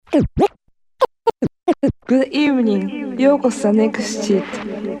Good evening. ようこそ Next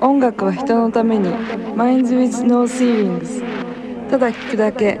Sheet。音楽は人のために。Minds with no ceilings。ただ聴く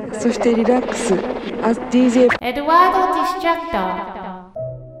だけ、そしてリラックス。As DJ エドワード・ディストラクター。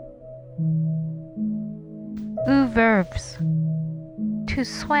verbs to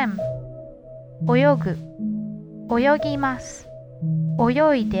swim 泳ぐ泳ぎます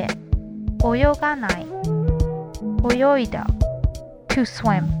泳いで泳がない泳いだ to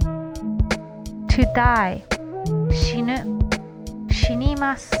swim to die 死ぬ死に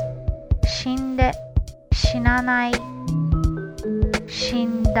ます死んで死なない死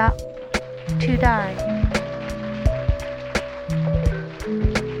んだ to die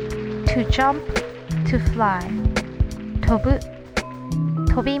to jump to fly 飛ぶ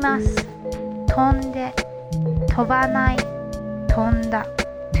飛びます飛んで飛ばない飛んだ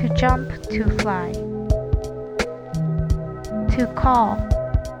to jump to fly to call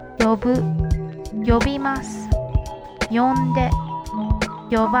呼ぶ呼びます呼んで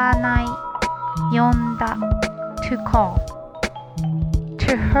呼ばない呼んだ to call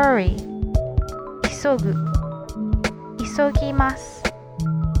to hurry 急ぐ急ぎます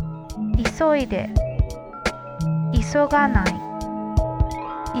急いで急がない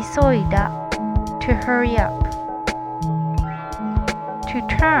急いだ to hurry up to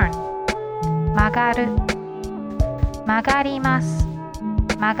turn 曲がる曲がります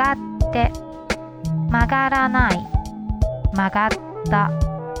曲がって曲がらない曲がった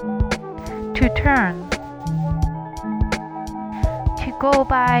to turn to go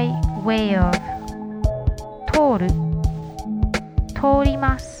by way of 通る通り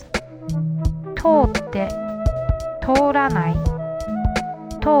ます通って通らない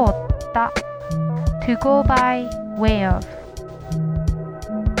通った to go by way of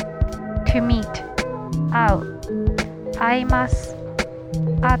to meet 会う会います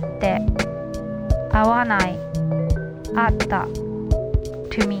会って会わない会った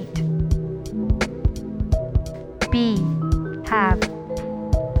to meet be have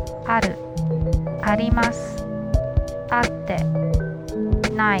あるありますあって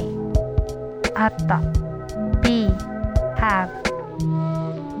ないあった be have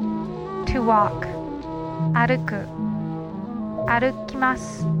to walk 歩く歩きま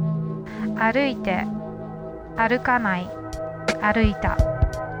す歩いて歩かない歩いた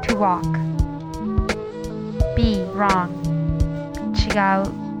to walk be wrong 違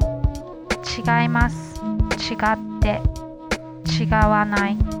う違います違って違わな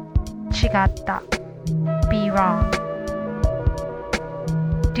い違った be wrong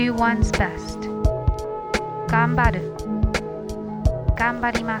do one's best 頑張る頑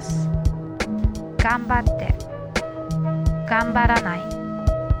張ります頑張って頑張らない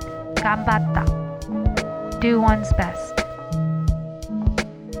頑張った do one's best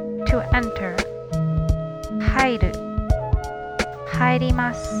to enter 入る入り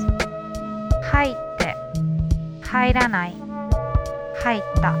ます入って入らない入っ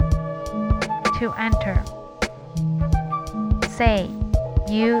た to enter say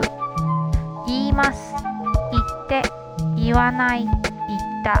言う言います言って言わない言っ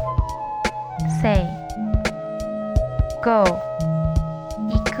た say go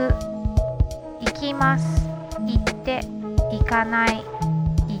行く行きます行って行かない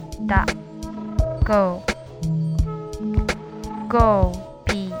行った go go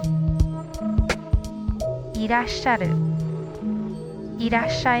be いらっしゃるいらっ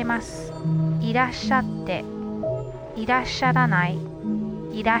しゃいますいらっしゃっていらっしゃらない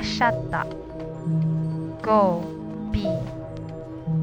いらっしゃった go be